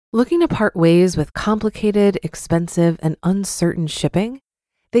Looking to part ways with complicated, expensive, and uncertain shipping?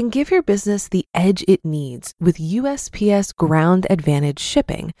 Then give your business the edge it needs with USPS Ground Advantage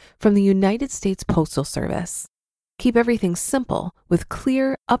shipping from the United States Postal Service. Keep everything simple with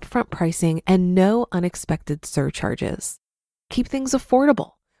clear, upfront pricing and no unexpected surcharges. Keep things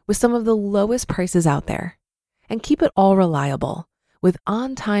affordable with some of the lowest prices out there. And keep it all reliable with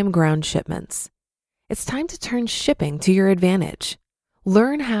on-time ground shipments. It's time to turn shipping to your advantage.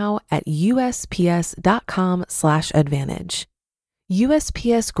 Learn how at USPS.com/advantage.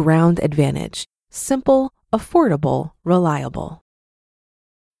 USPS Ground Advantage. Simple, affordable, reliable.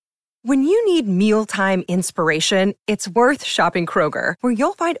 When you need mealtime inspiration, it's worth shopping Kroger, where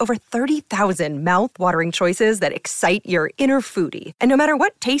you'll find over 30,000 mouth-watering choices that excite your inner foodie. And no matter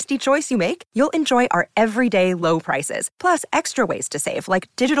what tasty choice you make, you'll enjoy our everyday low prices, plus extra ways to save, like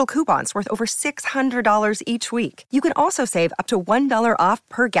digital coupons worth over $600 each week. You can also save up to $1 off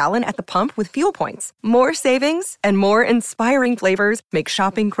per gallon at the pump with fuel points. More savings and more inspiring flavors make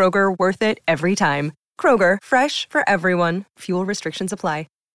shopping Kroger worth it every time. Kroger, fresh for everyone. Fuel restrictions apply.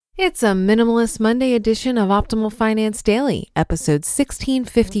 It's a Minimalist Monday edition of Optimal Finance Daily, episode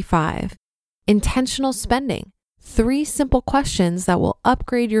 1655. Intentional Spending, 3 Simple Questions That Will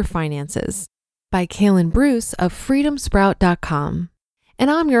Upgrade Your Finances, by Kaylin Bruce of freedomsprout.com. And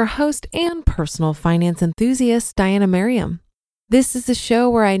I'm your host and personal finance enthusiast, Diana Merriam. This is the show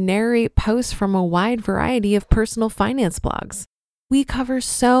where I narrate posts from a wide variety of personal finance blogs. We cover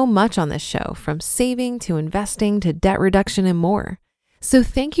so much on this show, from saving to investing to debt reduction and more. So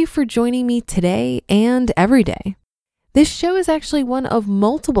thank you for joining me today and every day. This show is actually one of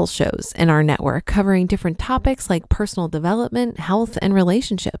multiple shows in our network covering different topics like personal development, health, and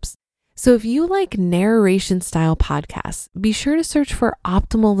relationships. So if you like narration-style podcasts, be sure to search for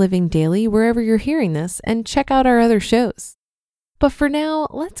Optimal Living Daily wherever you're hearing this and check out our other shows. But for now,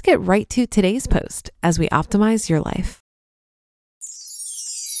 let's get right to today's post as we optimize your life.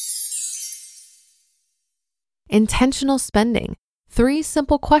 Intentional Spending, 3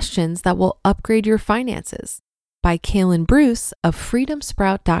 Simple Questions That Will Upgrade Your Finances, by Kaylin Bruce of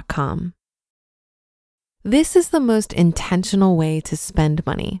freedomsprout.com. This is the most intentional way to spend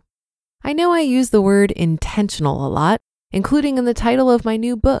money. I know I use the word intentional a lot, including in the title of my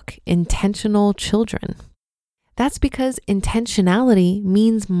new book, Intentional Children. That's because intentionality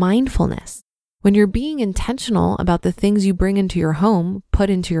means mindfulness. When you're being intentional about the things you bring into your home, put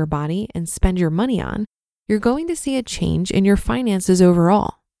into your body, and spend your money on, you're going to see a change in your finances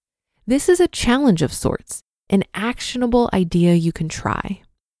overall. This is a challenge of sorts, an actionable idea you can try.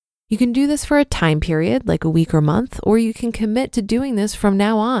 You can do this for a time period, like a week or month, or you can commit to doing this from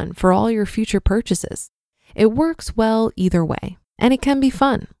now on for all your future purchases. It works well either way, and it can be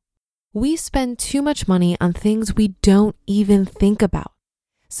fun. We spend too much money on things we don't even think about.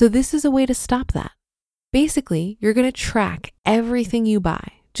 So this is a way to stop that. Basically, you're going to track everything you buy,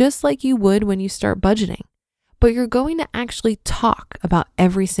 just like you would when you start budgeting. But you're going to actually talk about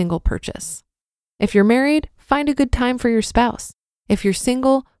every single purchase. If you're married, find a good time for your spouse. If you're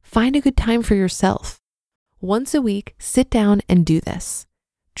single, find a good time for yourself. Once a week, sit down and do this.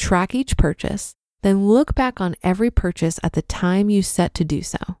 Track each purchase, then look back on every purchase at the time you set to do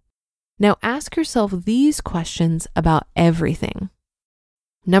so. Now ask yourself these questions about everything.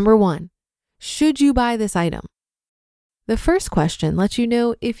 Number 1, should you buy this item? The first question lets you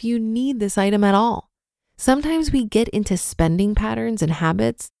know if you need this item at all. Sometimes we get into spending patterns and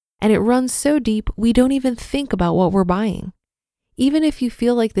habits, and it runs so deep we don't even think about what we're buying. Even if you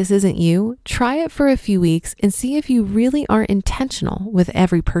feel like this isn't you, try it for a few weeks and see if you really are intentional with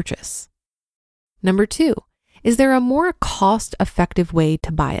every purchase. Number 2, is there a more cost-effective way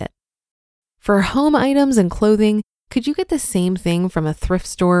to buy it? For home items and clothing, could you get the same thing from a thrift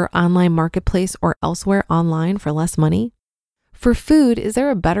store, online marketplace, or elsewhere online for less money? For food, is there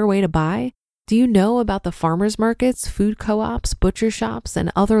a better way to buy? Do you know about the farmers markets, food co-ops, butcher shops,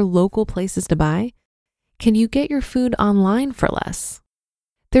 and other local places to buy? Can you get your food online for less?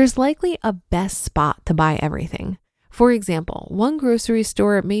 There's likely a best spot to buy everything. For example, one grocery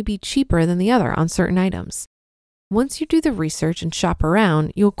store may be cheaper than the other on certain items. Once you do the research and shop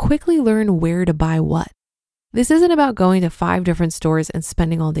around, you'll quickly learn where to buy what. This isn't about going to 5 different stores and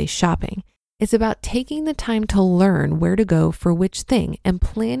spending all day shopping. It's about taking the time to learn where to go for which thing and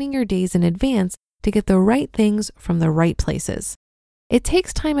planning your days in advance to get the right things from the right places. It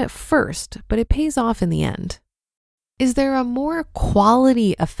takes time at first, but it pays off in the end. Is there a more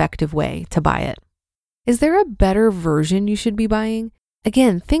quality effective way to buy it? Is there a better version you should be buying?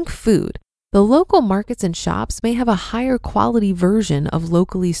 Again, think food. The local markets and shops may have a higher quality version of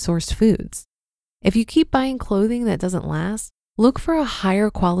locally sourced foods. If you keep buying clothing that doesn't last, Look for a higher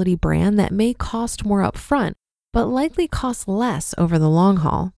quality brand that may cost more upfront, but likely costs less over the long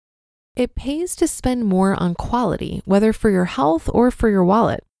haul. It pays to spend more on quality, whether for your health or for your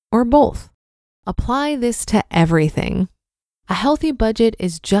wallet, or both. Apply this to everything. A healthy budget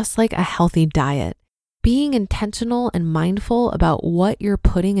is just like a healthy diet. Being intentional and mindful about what you're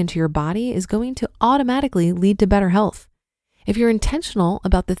putting into your body is going to automatically lead to better health. If you're intentional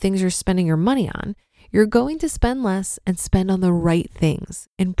about the things you're spending your money on, you're going to spend less and spend on the right things,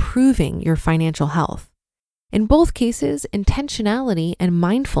 improving your financial health. In both cases, intentionality and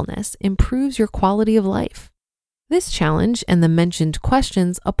mindfulness improves your quality of life. This challenge and the mentioned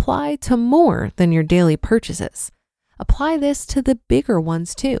questions apply to more than your daily purchases. Apply this to the bigger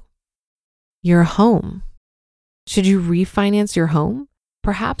ones too. Your home. Should you refinance your home?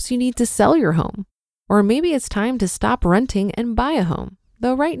 Perhaps you need to sell your home. Or maybe it's time to stop renting and buy a home,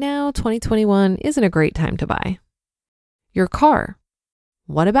 though right now, 2021 isn't a great time to buy. Your car.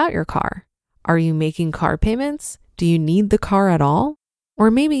 What about your car? Are you making car payments? Do you need the car at all? Or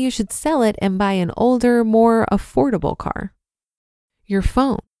maybe you should sell it and buy an older, more affordable car. Your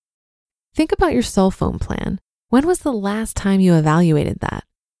phone. Think about your cell phone plan. When was the last time you evaluated that?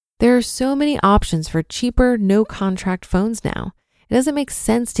 There are so many options for cheaper, no-contract phones now. It doesn't make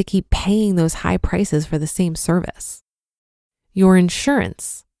sense to keep paying those high prices for the same service. Your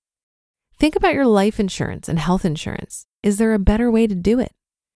insurance. Think about your life insurance and health insurance. Is there a better way to do it?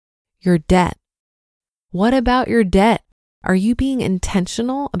 Your debt. What about your debt? Are you being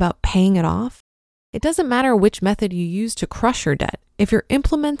intentional about paying it off? It doesn't matter which method you use to crush your debt. If you're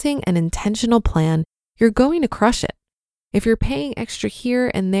implementing an intentional plan, you're going to crush it. If you're paying extra here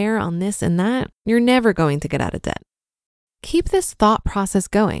and there on this and that, you're never going to get out of debt. Keep this thought process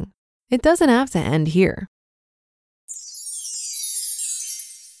going. It doesn't have to end here.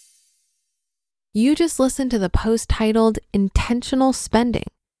 You just listened to the post titled Intentional Spending: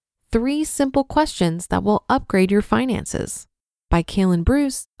 3 Simple Questions That Will Upgrade Your Finances by Kaylin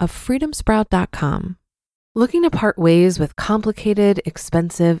Bruce of freedomsprout.com. Looking to part ways with complicated,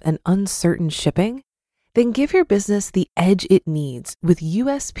 expensive, and uncertain shipping? Then give your business the edge it needs with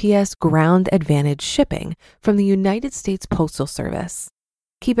USPS Ground Advantage shipping from the United States Postal Service.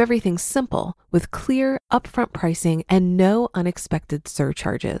 Keep everything simple with clear, upfront pricing and no unexpected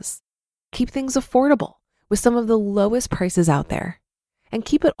surcharges. Keep things affordable with some of the lowest prices out there. And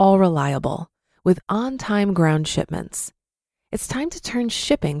keep it all reliable with on-time ground shipments. It's time to turn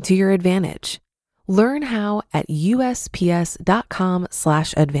shipping to your advantage. Learn how at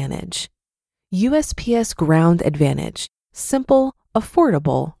USPS.com/advantage. USPS Ground Advantage. Simple,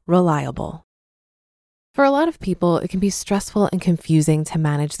 affordable, reliable. For a lot of people, it can be stressful and confusing to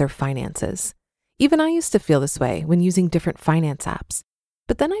manage their finances. Even I used to feel this way when using different finance apps.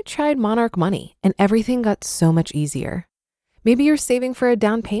 But then I tried Monarch Money and everything got so much easier. Maybe you're saving for a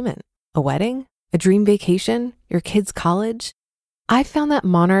down payment, a wedding, a dream vacation, your kids' college. I found that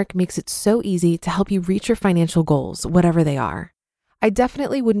Monarch makes it so easy to help you reach your financial goals, whatever they are. I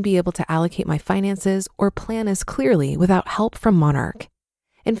definitely wouldn't be able to allocate my finances or plan as clearly without help from Monarch.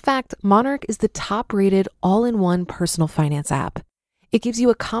 In fact, Monarch is the top-rated all-in-one personal finance app. It gives you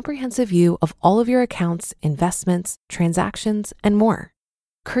a comprehensive view of all of your accounts, investments, transactions, and more.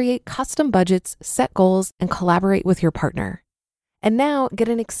 Create custom budgets, set goals, and collaborate with your partner. And now get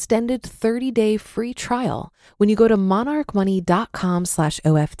an extended 30-day free trial when you go to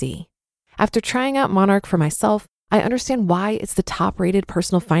monarchmoney.com/OFD. After trying out Monarch for myself, I understand why it's the top-rated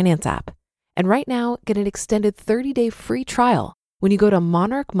personal finance app. And right now, get an extended 30-day free trial when you go to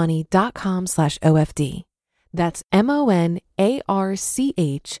monarchmoney.com/OFD. That's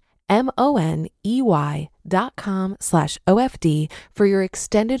monarchmoney.com/OFD for your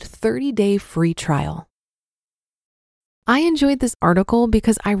extended 30-day free trial. I enjoyed this article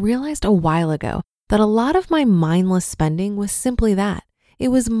because I realized a while ago that a lot of my mindless spending was simply that. It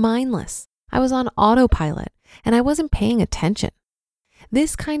was mindless. I was on autopilot and I wasn't paying attention.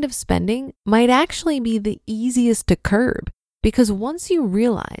 This kind of spending might actually be the easiest to curb because once you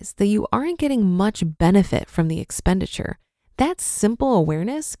realize that you aren't getting much benefit from the expenditure, that simple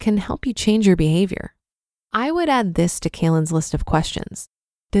awareness can help you change your behavior. I would add this to Kaylin's list of questions.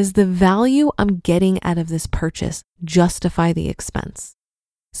 Does the value I'm getting out of this purchase justify the expense?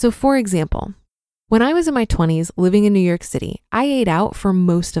 So for example, when I was in my 20s living in New York City, I ate out for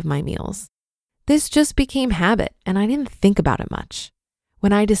most of my meals. This just became habit and I didn't think about it much.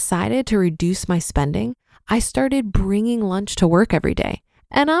 When I decided to reduce my spending, I started bringing lunch to work every day.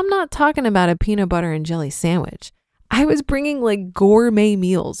 And I'm not talking about a peanut butter and jelly sandwich. I was bringing like gourmet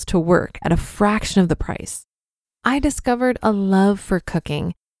meals to work at a fraction of the price. I discovered a love for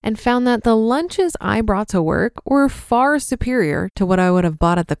cooking and found that the lunches I brought to work were far superior to what I would have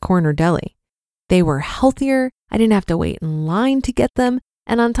bought at the corner deli. They were healthier, I didn't have to wait in line to get them,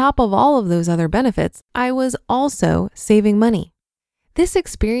 and on top of all of those other benefits, I was also saving money. This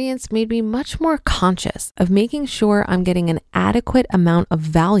experience made me much more conscious of making sure I'm getting an adequate amount of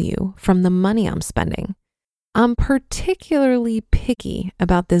value from the money I'm spending. I'm particularly picky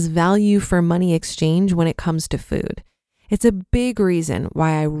about this value for money exchange when it comes to food. It's a big reason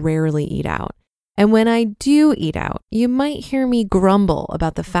why I rarely eat out. And when I do eat out, you might hear me grumble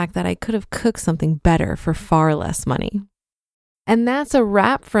about the fact that I could have cooked something better for far less money. And that's a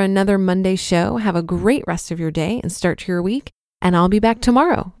wrap for another Monday show. Have a great rest of your day and start to your week. And I'll be back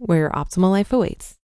tomorrow where your optimal life awaits.